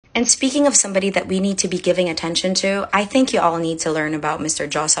And speaking of somebody that we need to be giving attention to, I think you all need to learn about Mr.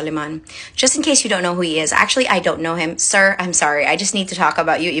 Joe Saliman. Just in case you don't know who he is. Actually, I don't know him. Sir, I'm sorry. I just need to talk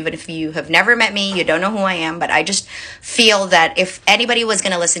about you. Even if you have never met me, you don't know who I am. But I just feel that if anybody was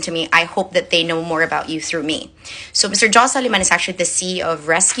going to listen to me, I hope that they know more about you through me. So Mr. Joe Saliman is actually the CEO of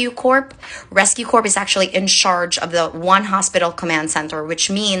Rescue Corp. Rescue Corp is actually in charge of the One Hospital Command Center, which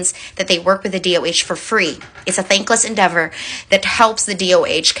means that they work with the DOH for free. It's a thankless endeavor that helps the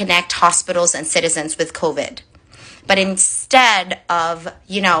DOH connect hospitals and citizens with COVID. But instead of,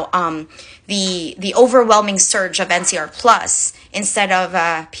 the overwhelming surge of NCR Plus, instead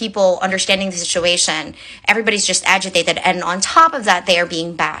of people understanding the situation, everybody's just agitated. And on top of that, they are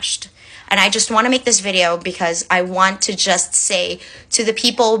being bashed. And I just want to make this video because I want to just say to the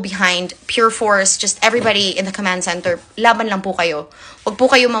people behind Pure Force, just everybody in the command center, laban lang po kayo. Huwag po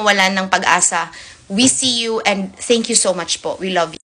kayo mawalan ng pag-asa. We see you and thank you so much po. We love you.